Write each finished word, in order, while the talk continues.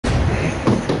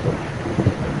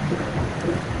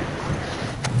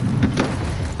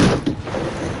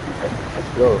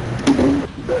go.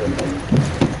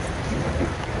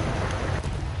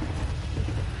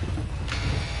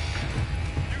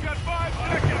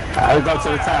 I'll go to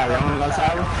the tower. Y'all wanna go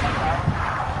tower?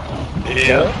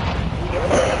 Yeah.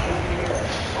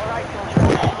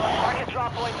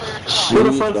 Who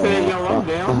the fuck said yo, I'm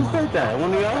down? Who said that?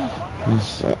 One of y'all?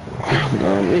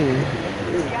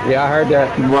 Yeah, I heard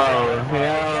that. Bro,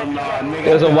 hell no. Nigga,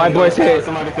 There's a white boy said.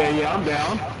 somebody said, yeah, I'm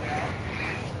down.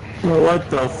 What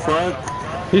the fuck?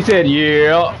 He said,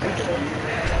 yeah.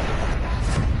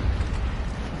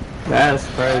 That's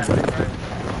crazy.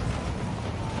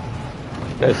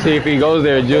 Let's see if he goes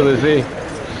there, Julie. See.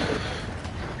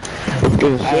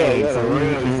 Hey, for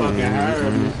real, you fucking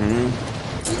heard me.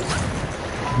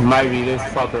 Might be this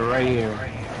fucker right here.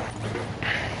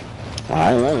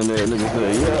 I ain't letting that nigga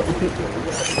say, yep.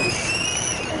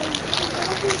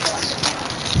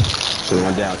 So we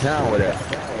went downtown with that.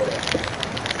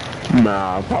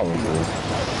 Nah, probably.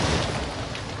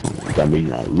 Got me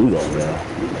like loot over there.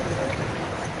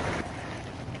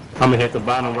 I'm gonna hit the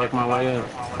bottom, work my way up.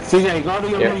 CJ, go to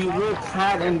your room. You look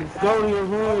hot and go to your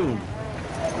room.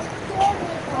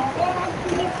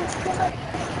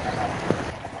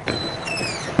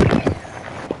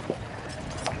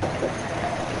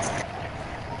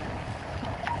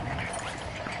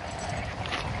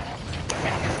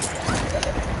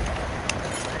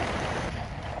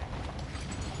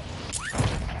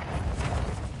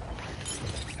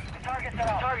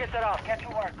 Target set off. Get to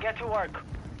work. Get to work.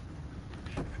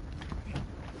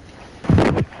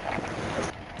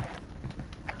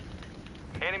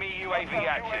 Enemy UAV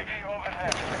active.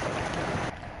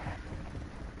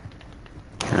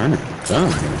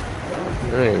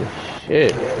 Hey,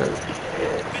 shit.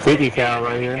 50 cal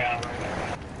right here.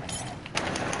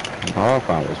 All I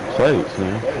found was plates,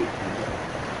 man.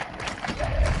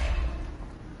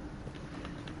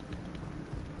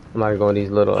 I'm not going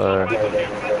these little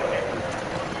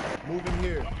Moving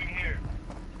here.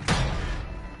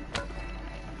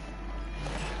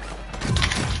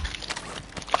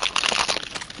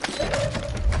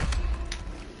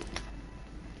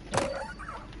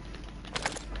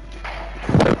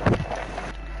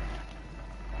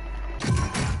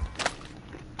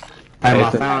 Hey,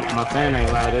 my fan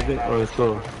ain't loud, is it? Or it's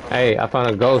cool? Hey, I found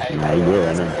a ghost. Nah, you good,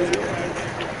 I know.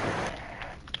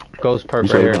 Ghost perk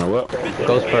You right here. what?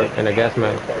 Ghost perk and a gas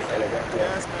mask.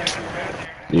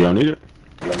 You don't need it?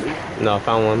 No, I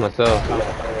found one myself.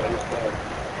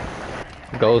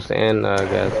 Ghost and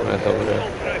gas mask over there.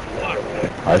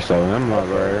 I saw him right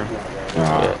here.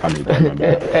 Nah, I need that in my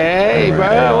bag. Hey, bro,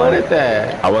 I wanted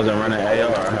that. I wasn't running AR,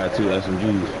 I had 2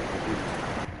 SMGs.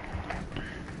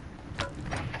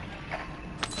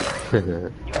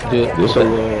 Dude, This a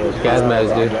little gas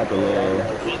mask, dude.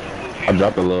 I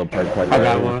dropped a little perk. I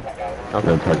got one.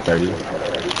 Okay, perk 30.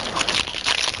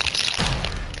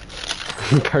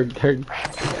 Perk 30.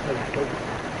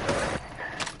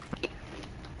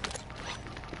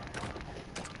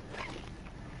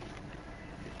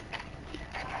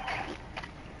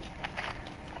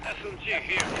 SMG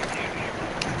here.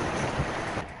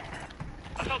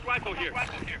 Assault rifle here.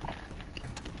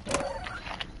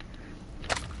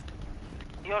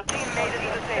 Your team made it to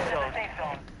the safe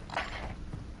zone.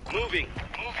 Moving.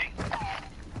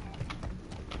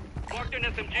 Marked an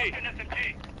SMG.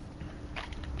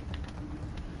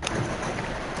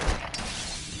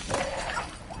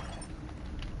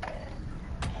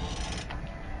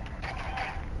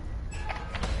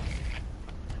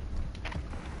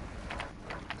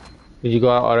 Did you go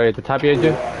out all the way at the top yet,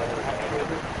 Jim?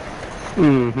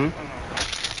 Mm-hmm.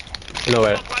 No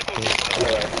way.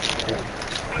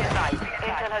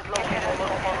 Intel has located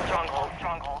multiple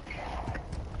stronghold.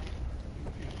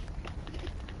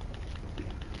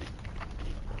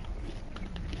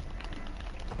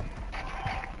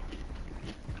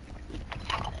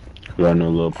 Got no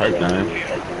little perk down.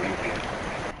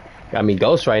 Got me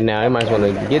ghost right now. I might as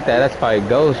well get that. That's probably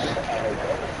ghost.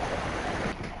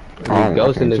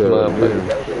 Ghost in this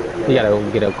motherfucker. You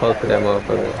gotta get up close to that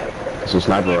motherfucker. It's a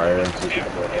sniper right here.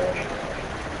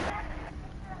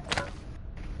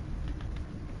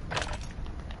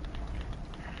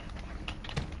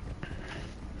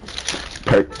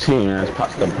 Perk 10, let's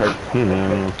pop the perk 10.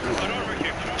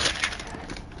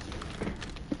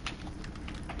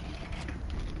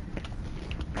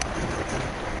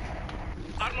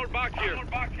 Armor back here.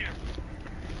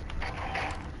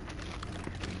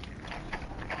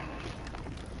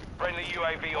 Friendly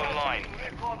UAV online.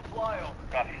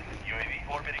 Copy. UAV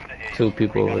orbiting the edge. 2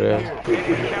 people over there.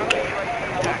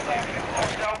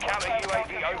 Hostile counter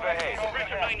UAV overhead.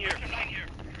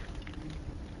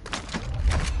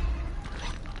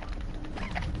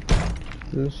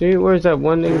 Let me see, where's that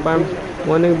one nigga by him?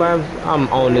 One nigga by him? I'm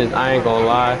on this, I ain't gonna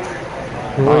lie.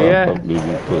 Where you How the fuck at? did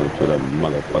you pull to the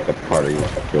motherfucking party?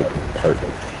 Your perk.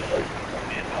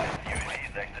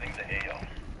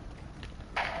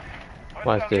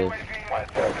 Watch this.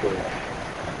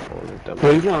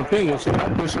 Where you going, ping?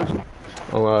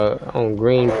 On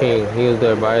green ping, he was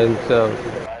there by himself.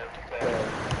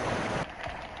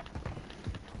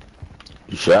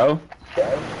 You sure?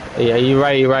 Yeah, you're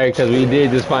right, because we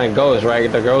did just find ghosts, right?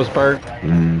 The ghost perk.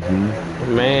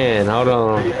 Mm-hmm. Man, hold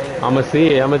on. I'ma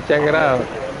see it, I'ma check it out.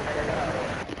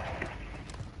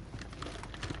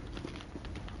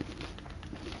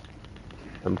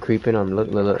 I'm creeping,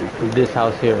 look, this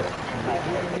house here.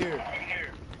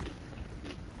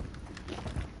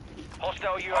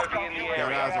 Hostile UAV in the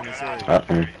area.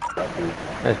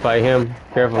 That's by him.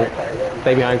 Careful.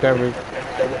 Stay behind coverage.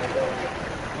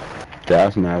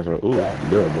 Gas mask are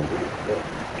durable.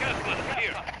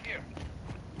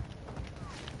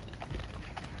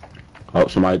 Oh,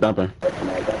 somebody dumping.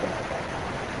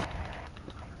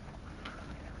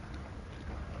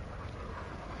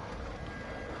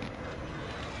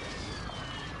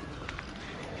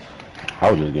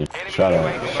 I was just getting shot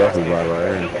at. Selfie bar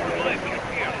right here.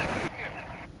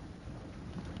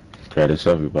 Okay, the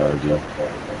selfie bar, G.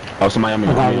 Oh, somebody on me.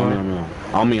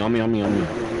 On me.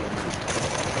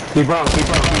 Keep on.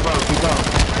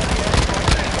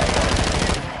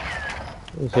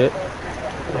 That's it.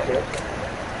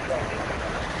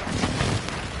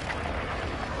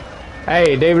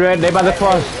 Hey, they about to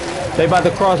cross. They about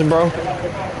to cross, bro.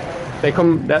 They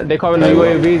coming the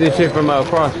UAVs and shit from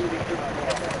across.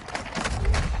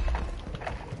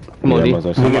 Come on, D.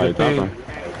 Somebody dumping.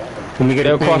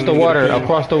 They're across the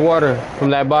water from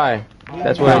that buy.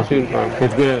 That's where they're shooting from.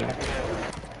 It's good.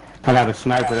 I got a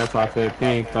sniper, that's why I said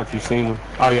ping. Thought you seen him.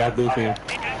 Oh yeah, I do see him.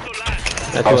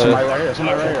 That's what. Somebody right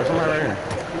here.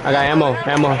 I got ammo.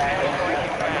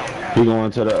 He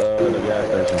going to the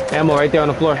gas station. Ammo right there on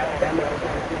the floor.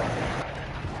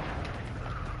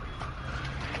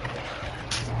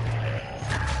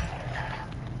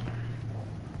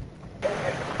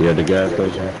 Yeah, the gas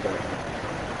station.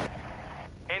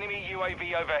 Enemy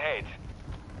UAV overhead.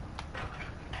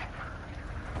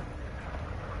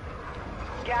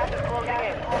 Gas is closing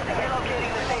in.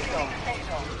 Relocating the safe zone.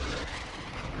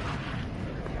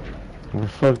 Where the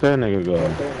fuck that nigga go?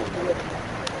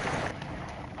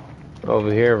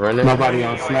 Over here running. Nobody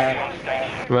on snap.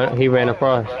 He ran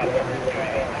across.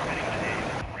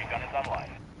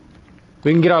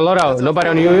 We can get our loadout. Nobody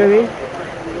on the UAV?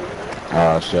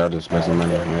 Oh shit, I just spent some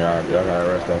money. Y'all gotta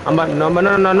rest up. No.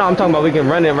 I'm talking about we can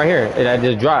run it right here. I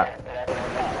just dropped.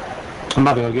 I'm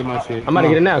about to go get my shit. I'm about to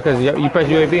get it now because you press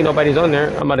UAV, nobody's on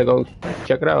there. I'm about to go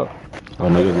check it out. Oh,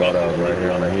 niggas loadout right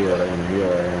here on the hill. They in the hill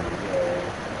right here.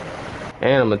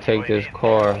 And I'm gonna take this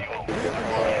car.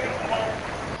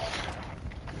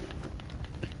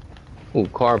 Ooh,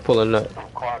 car pulling up.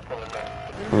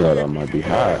 That might be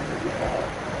hot.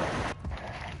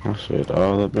 Oh shit,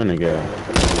 all up in the gas.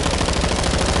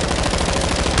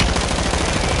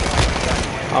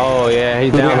 Oh yeah,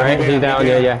 he's down, right? He's down,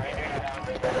 yeah.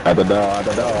 At the dog.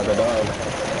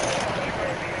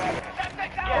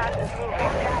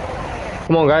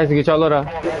 Come on guys, get y'all loadout.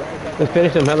 Let's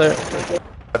finish him, Heller.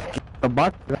 One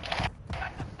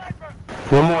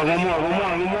more.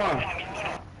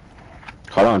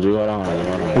 Hold on, Drew, hold on. I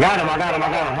got him.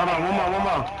 Hold on, one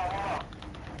more.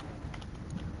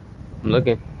 I'm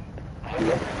looking.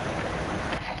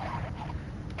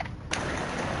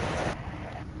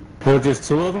 There were just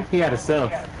two of them? He had a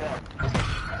self.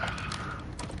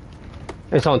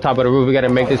 It's on top of the roof. We gotta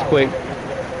make this quick.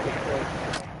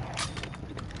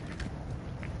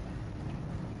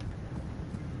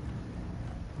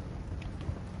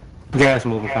 Gas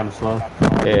moving kind of slow.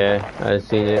 Yeah, I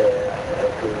seen it.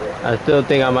 I still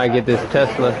think I might get this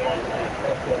Tesla.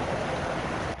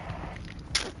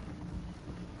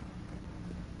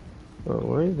 Oh,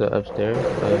 where is the upstairs?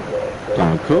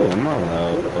 Oh, cool. I'm not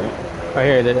loud. Right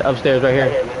here, the upstairs right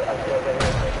here.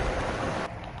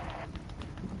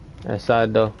 That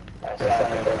side though.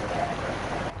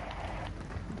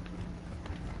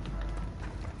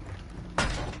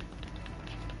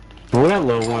 Well, that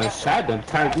little one shot done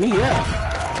turned me up.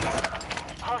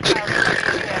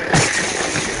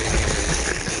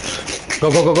 Go.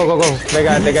 They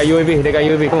got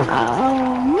UAV. Come on.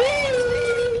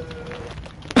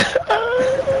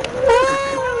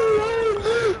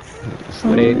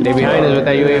 They behind us with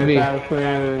that UAV.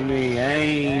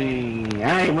 I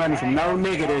ain't running from no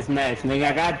nigga this match,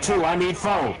 nigga. I got 2, I need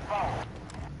 4.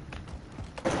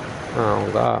 Oh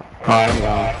god. Alright, I'm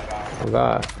gone. Oh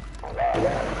god.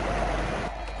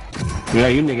 Yeah,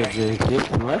 you niggas just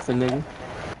hit and left a nigga.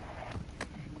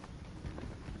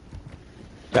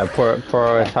 Got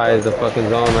prioritize the fucking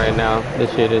zone right now. This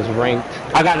shit is ranked.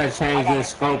 I gotta change this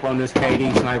scope on this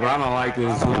KD sniper. I don't like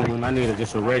this zoom. I need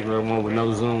just a regular one with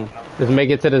no zoom. Let's make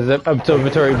it to the zip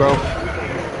observatory, bro.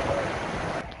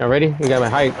 Y'all ready? We got my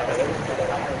height.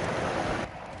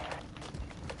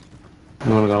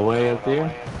 You wanna go way up there?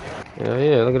 Hell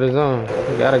yeah, look at the zone.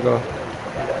 We gotta go.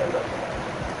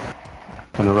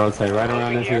 I'm gonna rotate right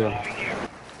around this hill.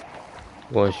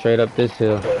 Going straight up this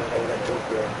hill.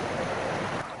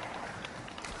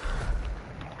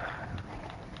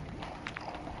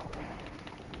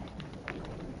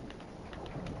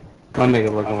 My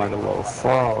nigga looking like a little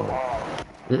frog.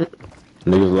 Niggas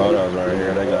loadouts right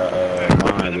here. They got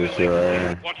mines and shit right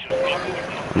here.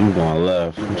 I'm going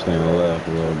left. I'm staying left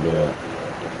a little bit.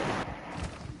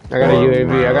 I got a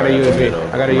UAV. I got a UAV.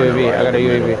 I got a UAV. I got a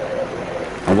UAV.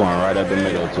 I'm going right up the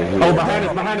middle to here. Oh, behind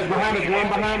us, behind us, behind us, one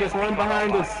behind us, one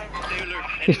behind us.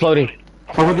 He's floating.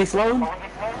 Oh, was he slow?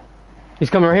 He's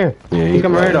coming right here. Yeah, he's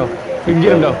coming right here though. We can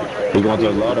get him though. He's going to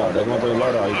the loadout. They're going to the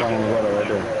loadout. He's going to the loadout right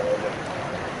there.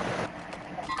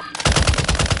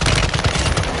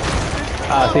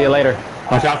 See you later.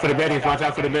 Watch out for the betties, watch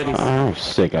out for the betties. I'm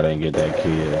sick I didn't get that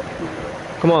kid.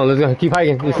 Come on, let's go. Keep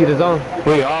hiking. You see the zone?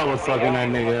 We all was fucking that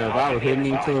nigga up. I was hitting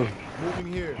him too.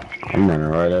 I'm running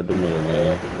right up the middle,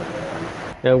 man.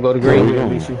 Yeah, we'll go to green. Yeah,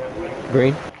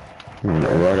 Green. I'm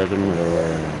running right up the middle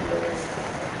right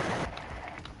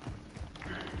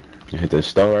now. Hit this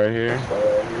store right here.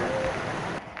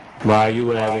 Why you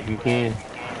whatever if you can.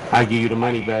 I'll give you the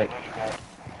money back.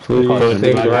 Please. Cost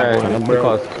six, Nigga, right?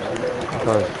 bro.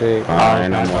 Cost six.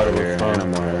 Ain't no more here. Ain't no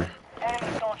more here.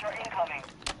 Enemy soldier incoming.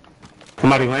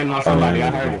 Somebody landing on somebody, I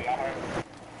heard it.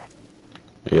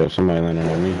 Yeah, somebody landing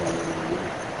on me.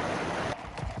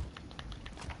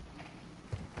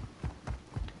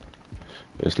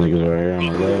 This nigga's right here on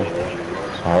the left.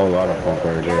 There's a whole lot of funk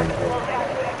right there. Get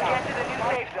to the new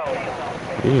safe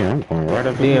zone. Yeah, I'm going right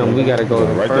up the Damn, we gotta go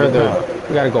right further.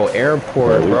 We gotta go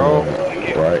airport, bro.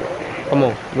 Right. Come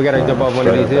on, we gotta jump off one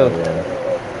of these hills.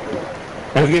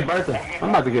 Let's get Bertha. I'm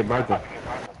about to get Bertha.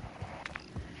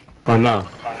 Oh no.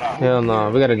 Hell no,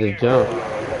 we gotta just jump.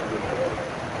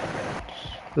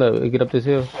 Look, we get up this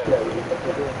hill.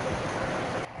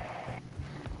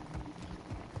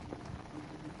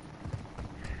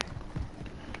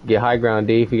 Get high ground,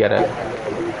 D. If you gotta.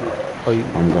 Oh, you.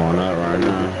 I'm going out right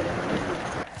now.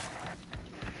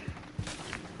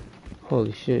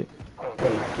 Holy shit.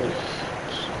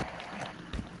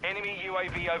 Enemy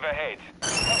UAV overhead.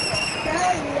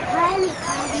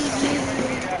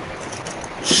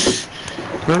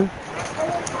 Huh?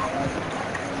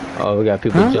 Oh, we got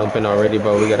people jumping already,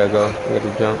 bro. We gotta go. We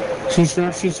gotta jump.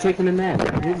 She's taking a nap.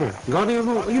 Go to your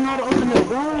room. You know how to open it.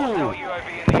 Go. UAV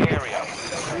in the area.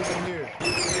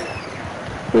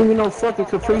 You ain't no fucking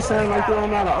Capri Sun like you don't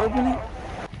know how to open it.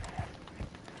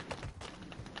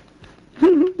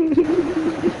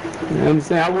 You know what I'm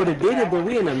saying? I would have did it, but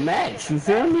we in a match. You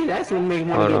feel me? That's what made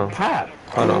me want to get popped.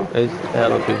 Oh no, it's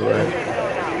hella people, right?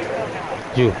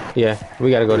 Jew, yeah,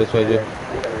 we gotta go this way, Jew.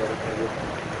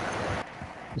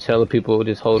 There's hella people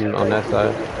just holding on that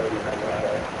side.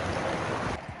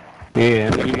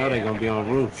 Yeah, you know they're gonna be on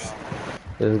roofs.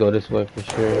 Let's go this way for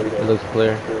sure. It looks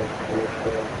clear.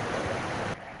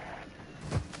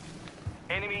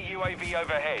 Enemy UAV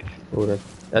overhead. Ooh,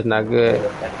 that's not good.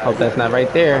 Hope that's not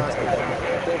right there.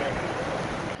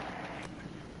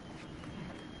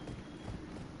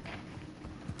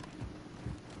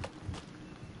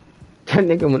 That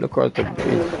nigga went across the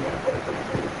bridge.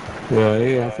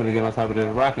 Yeah, I'm finna get on top of this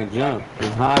rock and jump.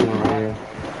 This high one right here.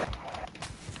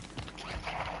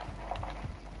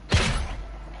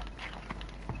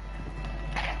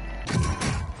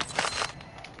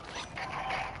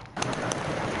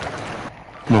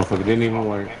 Motherfucker didn't even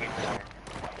work.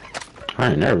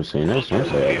 I ain't never seen this. This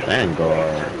is a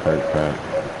Vanguard perk pack.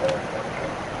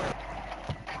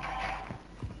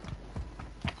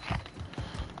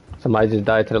 Somebody just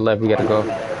died to the left. We gotta go.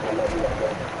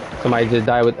 Somebody just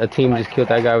died with a team. Just killed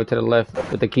that guy to the left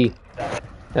with the key.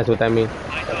 That's what that means.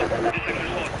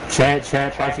 Chat,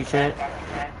 Foxy chat.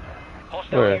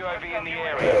 Hostile Where? UAV in the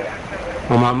area.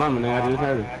 On my mama, nigga, I just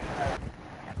heard it.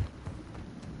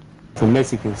 Some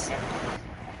Mexicans.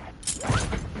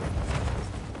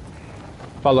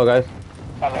 Follow, guys.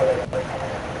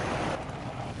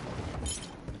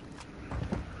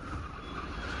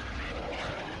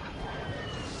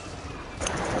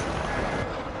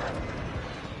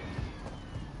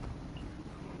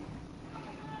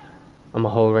 I'm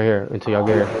gonna hold right here until y'all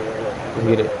get here. Let's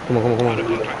get it. Come on.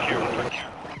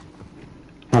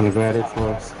 I'm gonna grab it for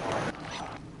us.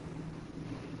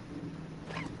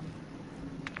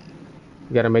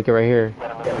 You gotta make it right here.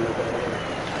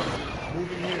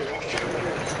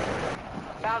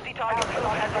 Bounty target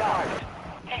has arrived.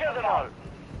 Kill them all.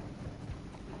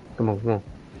 Come on, come on.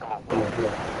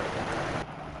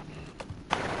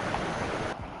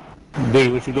 D,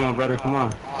 what you doing, brother? Come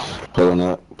on. Pulling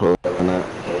up.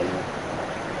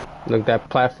 Look, that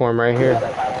platform right here.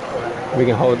 We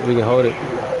can hold it.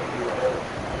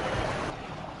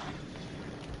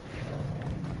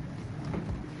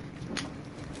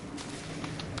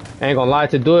 I ain't gonna lie,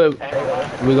 to do it,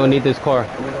 we gonna need this car.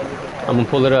 I'm gonna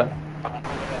pull it up.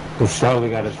 We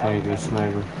surely gotta change this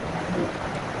sniper.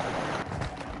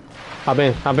 Hop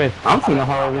in. I'm finna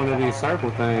hold one of these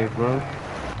circle things, bro.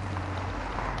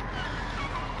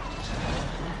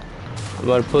 I'm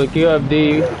about to pull you up,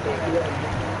 D.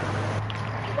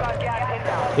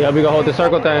 Yeah, we gonna hold the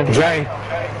circle thing. Jay,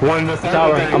 one of the circle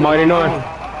Tower, things. I'm already knowing.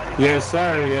 Yes,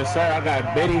 sir. I got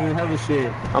betties and other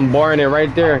shit. I'm boring it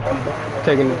right there.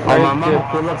 Taking Oh, my mama,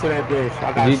 pull up to that bitch.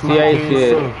 I got GTA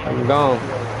shit. too. I'm gone.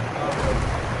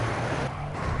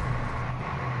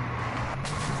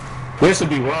 This would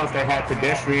be rough if they had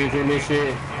pedestrians in this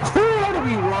shit. That'd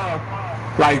be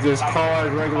rough. Like just cars,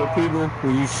 regular people.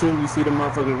 When you shoot, you see the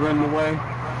motherfuckers running away.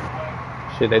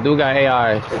 Shit, they do got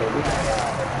AIs.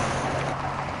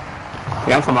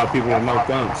 Yeah, I'm talking about people with no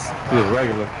thumbs. Just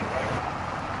regular.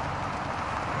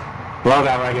 Blow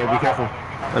guy right here, be careful.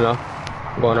 I know.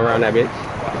 Going around that bitch.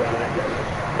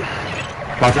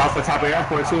 Watch out for top of the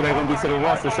airport too, they're gonna be to the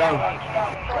west for sure.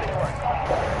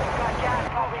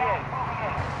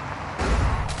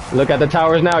 Look at the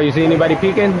towers now. You see anybody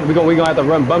peeking? We gonna have to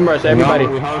run bum rush everybody.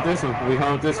 No, we hold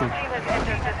this one.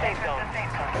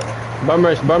 Bum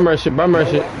rush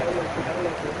it.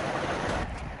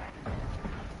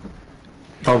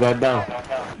 Hold that down.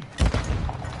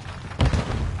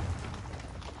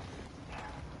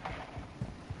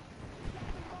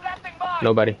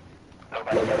 Nobody.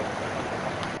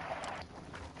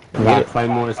 We got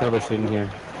Claymore's other shit in here.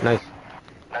 Nice.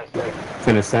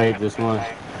 Finna save this one.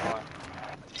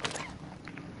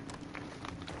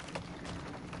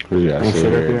 We gotta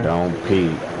sit here. Don't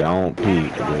peek.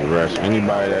 Just rush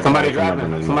anybody that. Somebody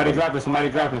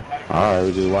dropping. Alright,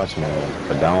 we just watching it.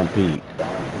 But don't peek.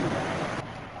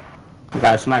 We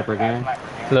got a sniper again.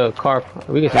 Look, car.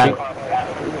 We can speak.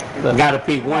 Gotta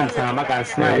peek one time. I got a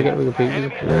sniper. Yeah, we can peek.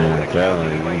 Yeah, I'm telling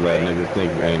you, you let niggas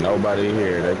think ain't nobody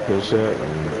here. They push up.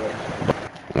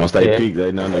 And once they peek,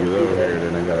 they know niggas over here.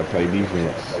 Then they gotta play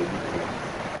defense.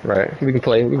 Right. We can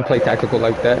play tactical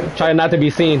like that. Try not to be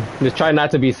seen. Just try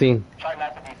not to be seen.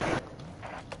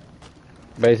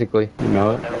 Basically. You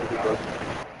know it.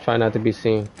 Try not to be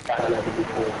seen.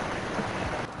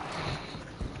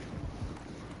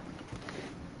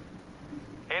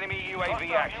 Enemy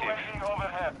UAV active.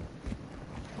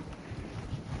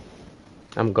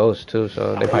 I'm Ghost too,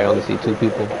 so they probably only see 2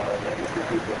 people.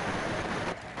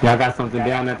 Y'all got something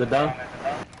down at the door?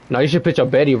 No, you should pitch your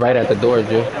Betty right at the door,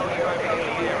 Drew.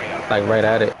 Like right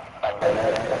at it.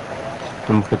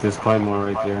 I'm gonna put this Claymore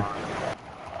right there.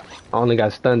 I only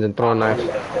got stuns and throwing knives.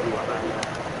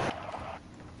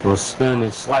 Well, stun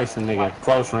and slicing nigga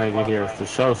close range in here for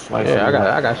sure. Slicing. Yeah,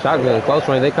 I got shotgun close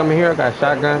range. They come in here, I got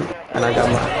shotgun, and I got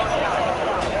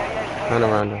my turn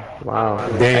around them. Wow.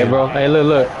 Damn. Hey, bro. Hey,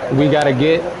 look. We gotta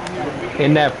get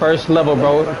in that first level,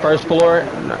 bro. First floor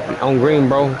on green,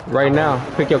 bro. Right now.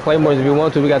 Pick your claymores if you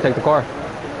want to. We gotta take the car.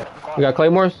 You got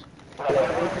claymores?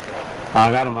 I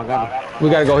got him. We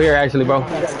gotta go here, actually, bro.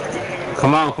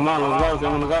 Come on, let's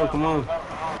go, come on.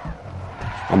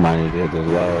 I might need to hit this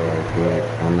low right quick.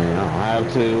 I mean, I don't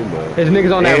have to, but... There's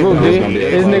niggas on that roof, dude.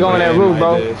 There's niggas on that roof,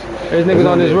 bro. There's niggas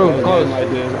on this roof, close. Like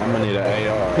this, I'm gonna need an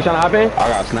AR. You tryna hop in? I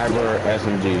got sniper,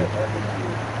 SMG.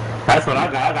 That's what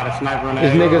I got. I got a sniper on that.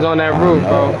 There's niggas on that roof,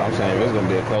 bro. I'm saying if it's gonna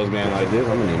be a close game like this,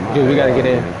 I'm gonna need my Dude, we gotta get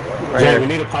in. Right Jay, here. we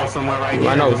need to post somewhere right here.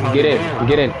 I know. Get in.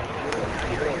 Get in.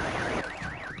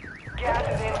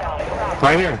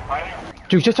 Right here.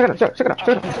 Dude, just check it out.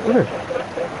 Come here.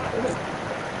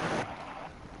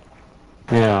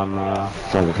 Yeah, man.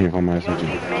 Trying to keep on my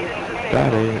SMG.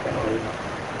 Got it.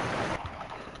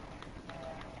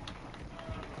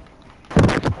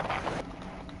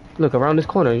 Look around this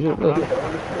corner. Look.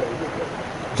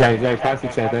 Jay, pass the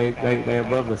chat. They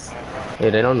above us.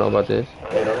 Hey, they don't know about this.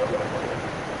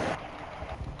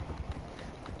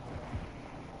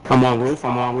 I'm on roof.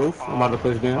 I'm about to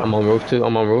push down. I'm on roof too.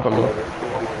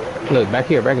 Look, back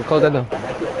here. Close that door.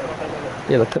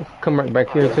 Yeah, look, come right back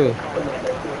here too.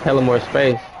 Hella more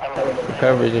space. For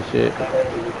coverage and shit.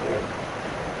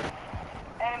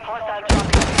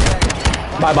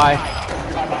 Bye.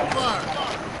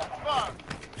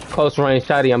 Close range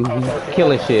shotty. I'm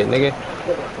killing shit, nigga.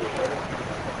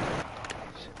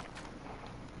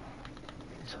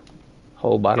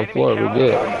 Whole bottom floor, we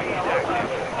good.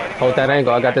 Hold that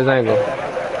angle, I got this angle.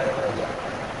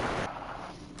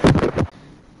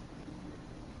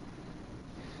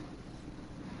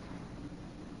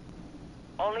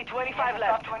 Only 25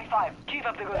 left. 25. Keep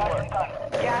up the good work.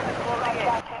 Gas is closing in.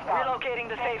 Relocating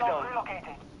the safe zone.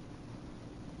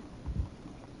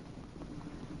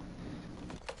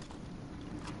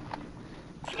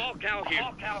 Smoke out here.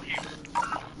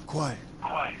 Quiet.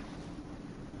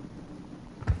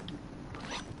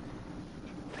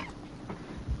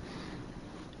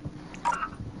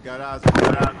 Got eyes on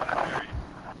that.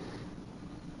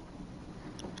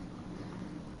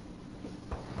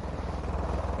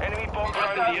 Enemy bomb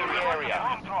drone in the area.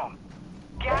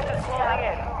 Gas is closing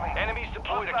in. Enemies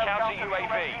deployed a counter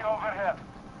UAV.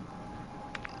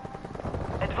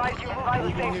 Advise you move to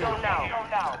the safe zone now.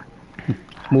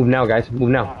 Move now, guys. Move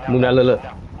now. Move now, look.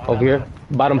 Over here.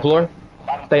 Bottom floor.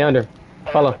 Stay under.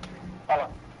 Follow.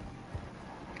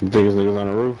 You think it's niggas on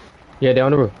the roof? Yeah, they're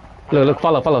on the roof. Look,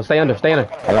 follow. Stay under. I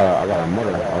got a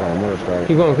motor strike.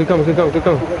 Keep going.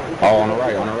 Oh, on the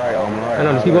right. I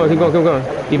know, just keep going.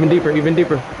 Even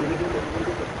deeper.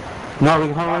 No, we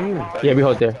can hold right here. Yeah, we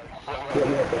hold there. On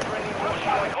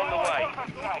the way.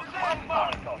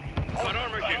 What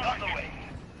armor you?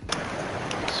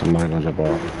 Somebody gonna jump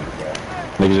off.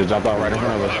 Niggas just jumped out right in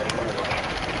front of us.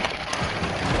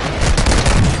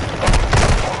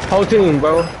 Whole team,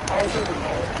 bro.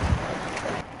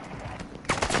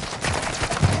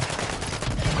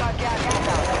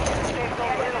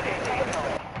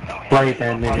 Right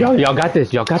that nigga. Y'all got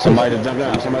this. Somebody just jumped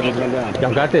down.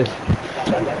 Y'all got this.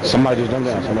 Somebody just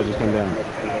came down.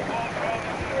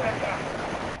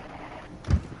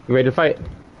 You ready to fight?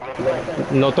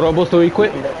 No throwables till we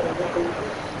quit?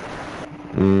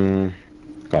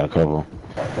 Got a couple.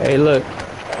 Hey, look.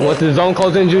 Once the zone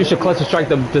closes in, you should cluster strike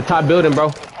the top building,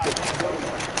 bro.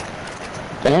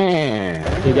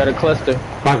 Damn. You got a cluster.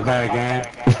 My bad, gang.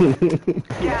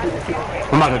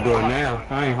 I'm about to do it now.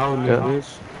 I ain't holding this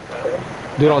bitch.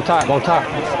 Do it on top.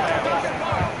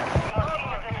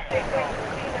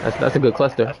 That's a good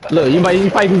cluster. Look, you might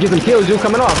can get some kills, you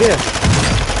coming off, yeah.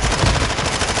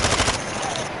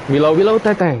 Reload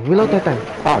that thing.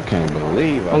 I can't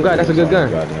believe it. Oh god, that's a good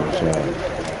gun.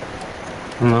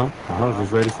 No, I was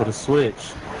just ready for the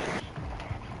switch.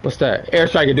 What's that?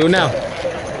 Airstriker, do it now.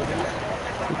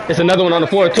 It's another one on the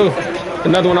floor too.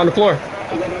 Another one on the floor.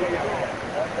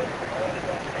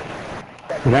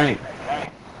 Right.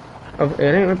 Oh,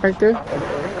 it ain't right back there.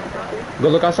 Go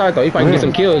look outside though. You probably can get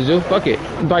some kills, dude. Fuck it.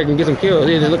 You probably can get some kills.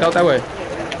 Yeah, just look out that way.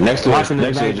 Next to it,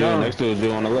 next to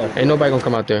you on the left. Ain't nobody gonna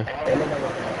come out there.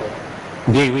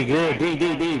 D, we good. D.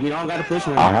 We don't gotta push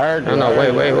him. I heard. No,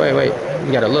 wait.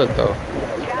 You gotta look though.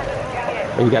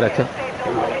 You gotta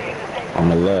on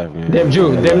the left, man.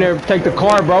 Them there take the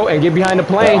car, bro, and get behind the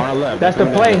plane. On the left. That's the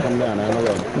play. Come down, on the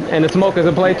left. And the smoke is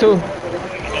a play too.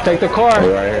 Take the car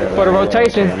for the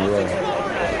rotation.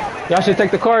 Y'all should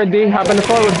take the car, D. Hop in the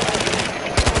car with.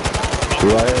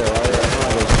 Right here.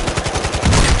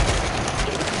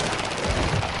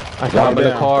 I should hop in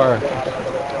the car.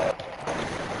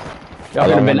 Y'all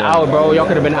could have been out, bro. Y'all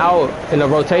could have been out in the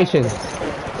rotation.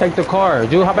 Take the car.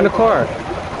 Dude, hop in the car.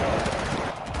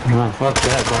 Nah, fuck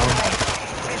that, bro.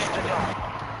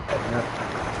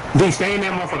 D, stay in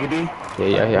that motherfucker, D.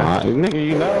 Yeah. Nigga,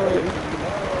 you know it.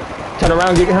 Turn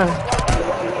around, get behind.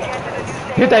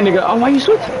 Hit that nigga. Oh, why you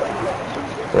switch?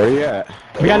 Where you at?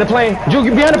 Behind the plane. Ju,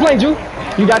 get behind the plane, Ju.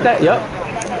 You got that? Yep.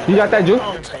 You got that, Ju?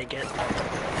 I'll take it.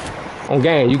 On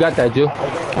game, you got that, Ju.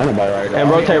 Ain't nobody right there. And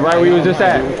rotate right where you was just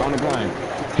at. On the plane.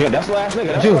 Yeah, that's the last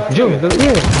nigga. Ju,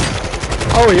 yeah.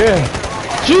 Oh, yeah.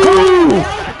 Ju!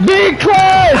 Big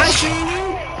clutch!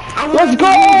 Let's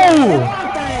go!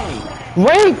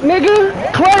 Rank, nigga!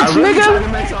 Clutch, nigga!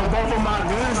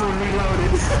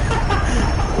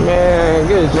 Man,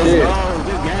 good shit.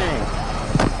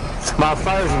 My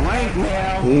first rank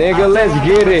now. Nigga, let's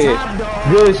get it.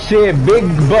 Good shit. Big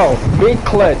ball. Big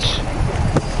clutch.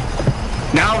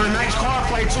 Now the nice car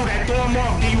play too, that threw him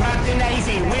off. Do you have to now? He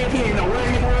said, where he didn't know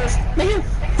where he was? Nigga,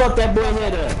 fuck that boy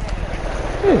head up.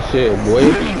 Good shit,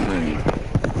 boy.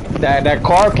 That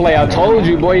car play, I told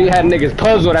you, boy, you had niggas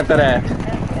puzzled after that.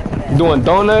 Doing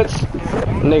donuts.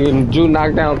 Nigga, Ju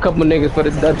knocked down a couple niggas for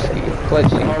the Dubski. Clutch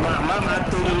shit. My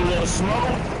threw a little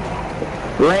smoke.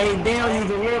 Laid down, used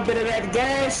a little bit of that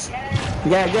gas.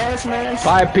 You got gas, man?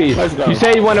 5 piece. Let's go. You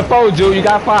say you want to 4, Ju, you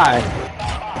got 5.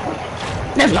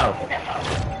 Let's go.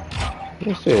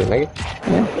 Good shit, nigga.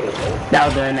 That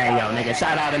was the Nayo, nigga.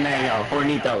 Shout out to Nayo.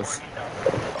 Hornitos.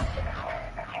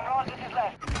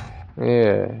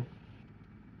 Yeah.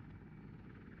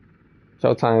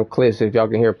 Showtime clips if y'all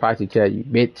can hear Proxy chat, you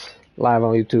bitch. live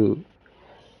on YouTube.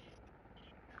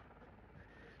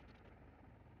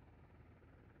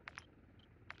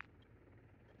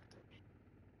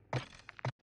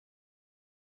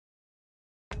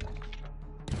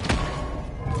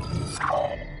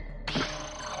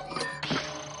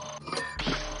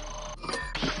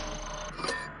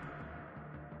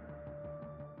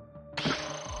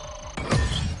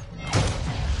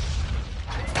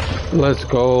 Let's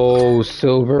go,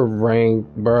 silver rank,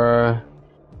 bruh.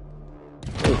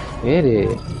 Let's get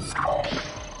it.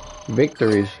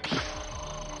 Victories.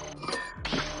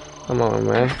 Come on,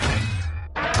 man.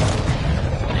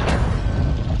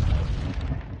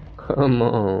 Come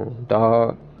on,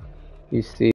 dog. You see.